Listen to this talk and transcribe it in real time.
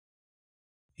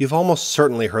You've almost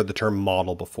certainly heard the term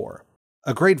model before.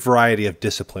 A great variety of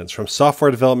disciplines, from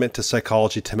software development to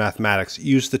psychology to mathematics,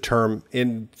 use the term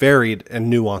in varied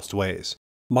and nuanced ways.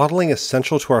 Modeling is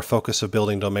central to our focus of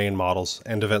building domain models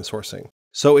and event sourcing,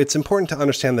 so it's important to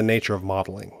understand the nature of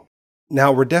modeling.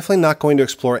 Now, we're definitely not going to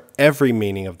explore every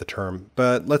meaning of the term,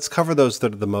 but let's cover those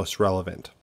that are the most relevant.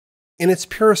 In its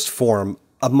purest form,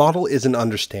 a model is an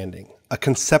understanding, a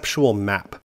conceptual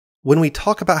map. When we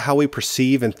talk about how we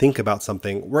perceive and think about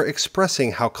something, we're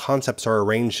expressing how concepts are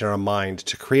arranged in our mind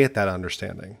to create that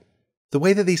understanding. The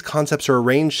way that these concepts are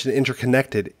arranged and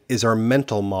interconnected is our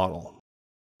mental model.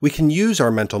 We can use our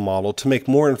mental model to make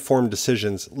more informed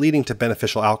decisions, leading to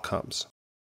beneficial outcomes.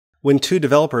 When two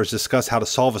developers discuss how to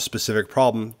solve a specific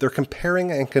problem, they're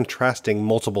comparing and contrasting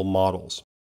multiple models.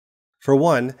 For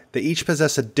one, they each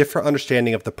possess a different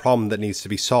understanding of the problem that needs to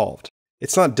be solved.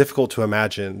 It's not difficult to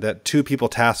imagine that two people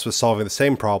tasked with solving the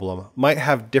same problem might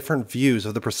have different views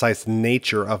of the precise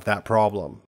nature of that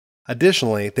problem.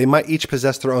 Additionally, they might each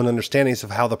possess their own understandings of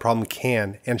how the problem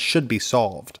can and should be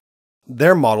solved.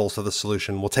 Their models of the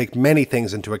solution will take many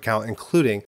things into account,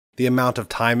 including the amount of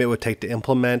time it would take to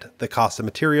implement, the cost of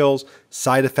materials,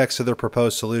 side effects of their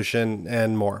proposed solution,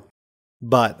 and more.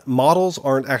 But models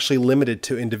aren't actually limited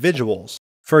to individuals.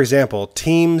 For example,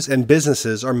 teams and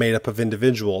businesses are made up of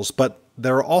individuals, but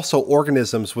there are also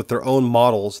organisms with their own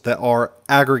models that are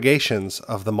aggregations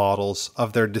of the models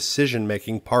of their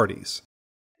decision-making parties.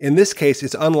 In this case,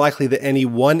 it's unlikely that any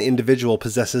one individual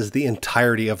possesses the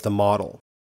entirety of the model.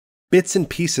 Bits and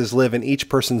pieces live in each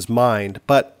person's mind,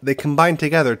 but they combine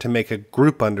together to make a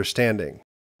group understanding.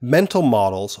 Mental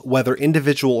models, whether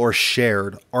individual or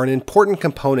shared, are an important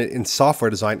component in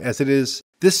software design, as it is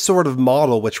this sort of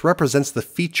model which represents the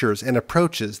features and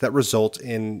approaches that result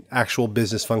in actual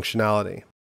business functionality.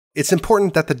 It's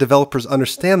important that the developers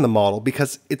understand the model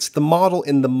because it's the model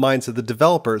in the minds of the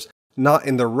developers, not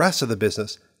in the rest of the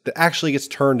business, that actually gets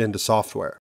turned into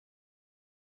software.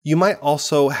 You might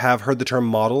also have heard the term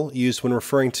model used when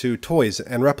referring to toys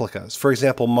and replicas, for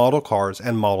example, model cars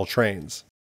and model trains.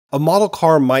 A model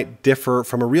car might differ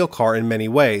from a real car in many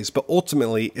ways, but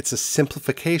ultimately it's a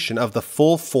simplification of the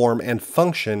full form and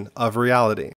function of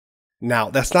reality. Now,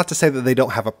 that's not to say that they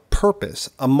don't have a purpose.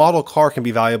 A model car can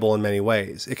be valuable in many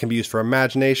ways. It can be used for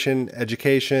imagination,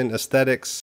 education,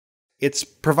 aesthetics. It's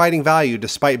providing value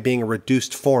despite being a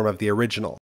reduced form of the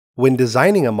original. When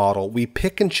designing a model, we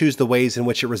pick and choose the ways in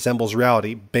which it resembles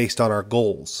reality based on our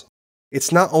goals.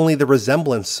 It's not only the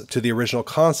resemblance to the original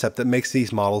concept that makes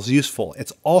these models useful,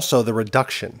 it's also the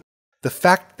reduction. The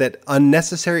fact that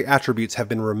unnecessary attributes have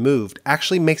been removed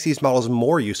actually makes these models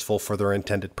more useful for their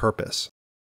intended purpose.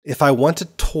 If I want a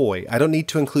toy, I don't need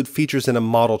to include features in a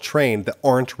model train that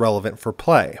aren't relevant for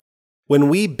play. When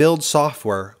we build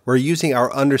software, we're using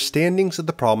our understandings of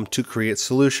the problem to create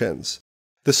solutions.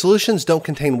 The solutions don't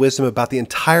contain wisdom about the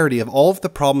entirety of all of the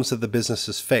problems that the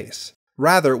businesses face.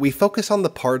 Rather, we focus on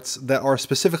the parts that are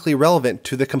specifically relevant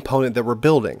to the component that we're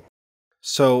building.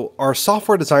 So, our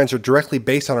software designs are directly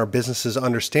based on our business's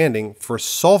understanding for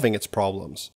solving its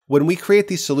problems. When we create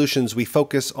these solutions, we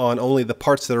focus on only the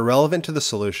parts that are relevant to the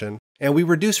solution, and we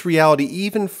reduce reality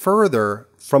even further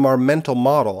from our mental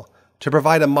model to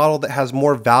provide a model that has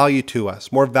more value to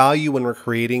us, more value when we're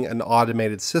creating an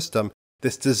automated system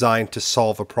that's designed to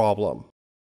solve a problem.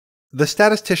 The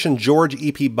statistician George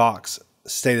E.P. Box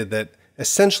stated that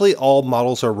essentially all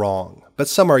models are wrong, but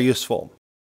some are useful.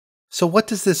 So what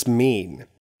does this mean?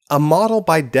 A model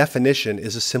by definition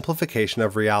is a simplification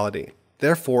of reality.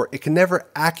 Therefore, it can never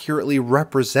accurately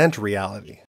represent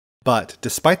reality. But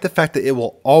despite the fact that it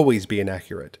will always be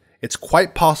inaccurate, it's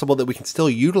quite possible that we can still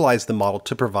utilize the model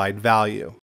to provide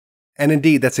value. And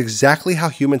indeed, that's exactly how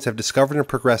humans have discovered and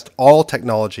progressed all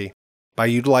technology, by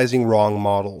utilizing wrong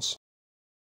models.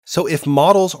 So if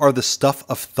models are the stuff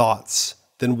of thoughts,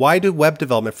 then why do web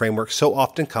development frameworks so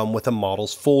often come with a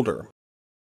models folder?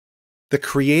 The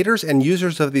creators and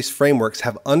users of these frameworks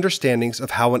have understandings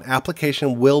of how an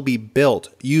application will be built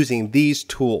using these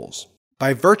tools.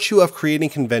 By virtue of creating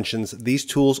conventions, these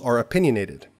tools are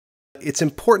opinionated. It's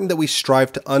important that we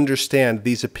strive to understand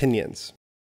these opinions.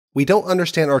 We don't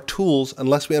understand our tools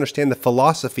unless we understand the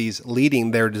philosophies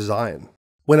leading their design.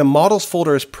 When a models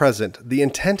folder is present, the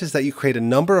intent is that you create a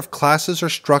number of classes or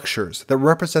structures that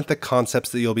represent the concepts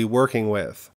that you'll be working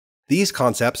with. These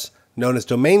concepts, known as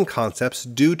domain concepts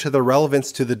due to the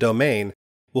relevance to the domain,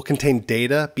 will contain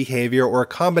data, behavior, or a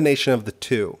combination of the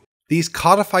two. These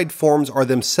codified forms are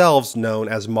themselves known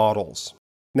as models.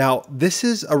 Now, this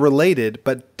is a related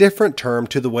but different term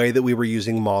to the way that we were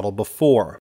using model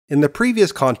before. In the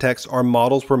previous context, our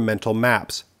models were mental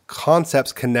maps,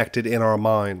 concepts connected in our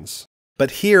minds.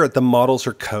 But here, the models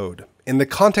are code. In the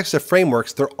context of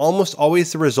frameworks, they're almost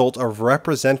always the result of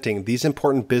representing these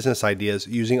important business ideas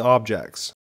using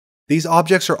objects. These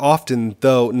objects are often,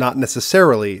 though not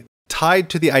necessarily, tied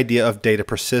to the idea of data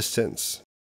persistence.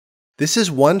 This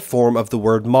is one form of the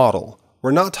word model.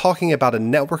 We're not talking about a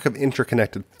network of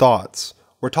interconnected thoughts.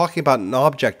 We're talking about an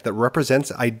object that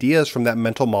represents ideas from that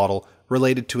mental model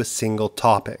related to a single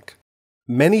topic.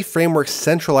 Many frameworks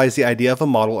centralize the idea of a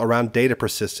model around data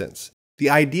persistence. The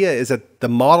idea is that the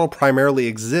model primarily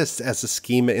exists as a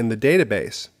schema in the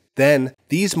database. Then,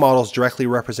 these models directly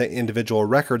represent individual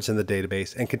records in the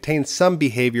database and contain some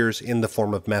behaviors in the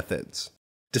form of methods.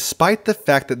 Despite the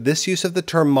fact that this use of the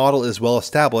term model is well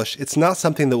established, it's not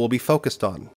something that will be focused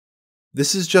on.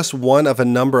 This is just one of a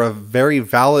number of very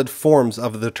valid forms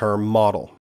of the term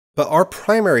model. But our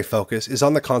primary focus is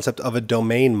on the concept of a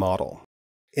domain model.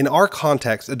 In our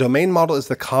context, a domain model is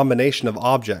the combination of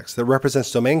objects that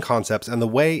represents domain concepts and the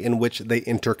way in which they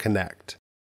interconnect.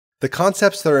 The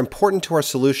concepts that are important to our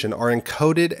solution are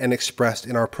encoded and expressed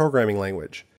in our programming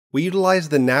language. We utilize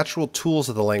the natural tools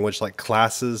of the language like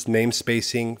classes,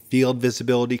 namespacing, field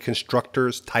visibility,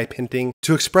 constructors, type hinting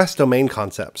to express domain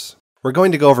concepts. We're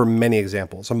going to go over many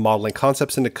examples of modeling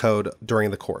concepts into code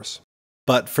during the course.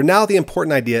 But for now, the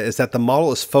important idea is that the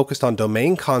model is focused on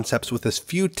domain concepts with as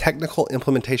few technical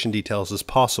implementation details as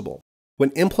possible.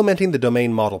 When implementing the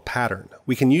domain model pattern,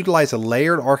 we can utilize a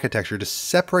layered architecture to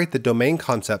separate the domain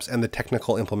concepts and the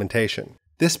technical implementation.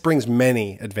 This brings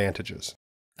many advantages.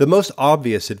 The most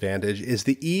obvious advantage is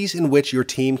the ease in which your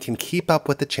team can keep up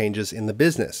with the changes in the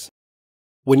business.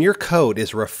 When your code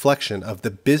is a reflection of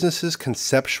the business's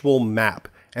conceptual map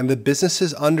and the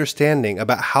business's understanding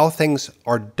about how things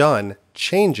are done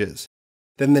changes,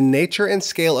 then the nature and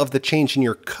scale of the change in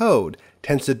your code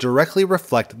tends to directly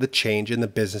reflect the change in the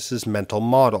business's mental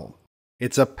model.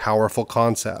 It's a powerful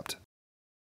concept.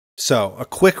 So, a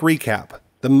quick recap.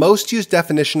 The most used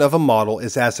definition of a model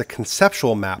is as a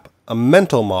conceptual map, a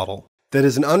mental model, that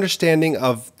is an understanding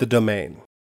of the domain.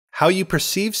 How you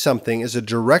perceive something is a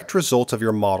direct result of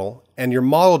your model, and your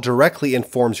model directly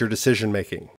informs your decision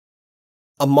making.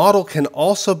 A model can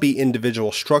also be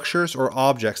individual structures or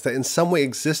objects that in some way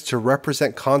exist to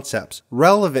represent concepts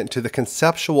relevant to the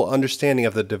conceptual understanding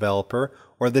of the developer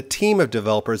or the team of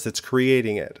developers that's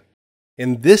creating it.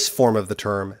 In this form of the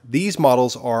term, these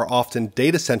models are often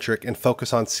data-centric and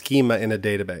focus on schema in a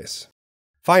database.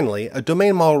 Finally, a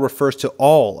domain model refers to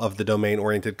all of the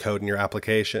domain-oriented code in your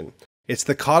application. It's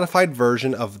the codified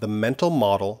version of the mental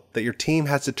model that your team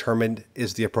has determined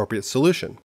is the appropriate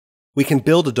solution. We can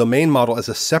build a domain model as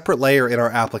a separate layer in our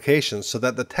application so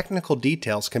that the technical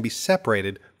details can be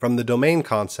separated from the domain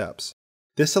concepts.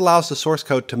 This allows the source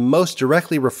code to most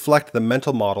directly reflect the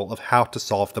mental model of how to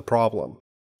solve the problem.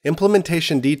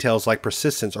 Implementation details like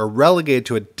persistence are relegated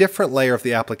to a different layer of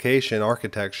the application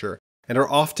architecture and are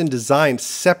often designed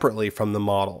separately from the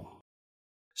model.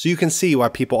 So you can see why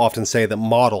people often say that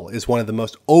model is one of the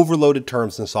most overloaded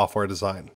terms in software design.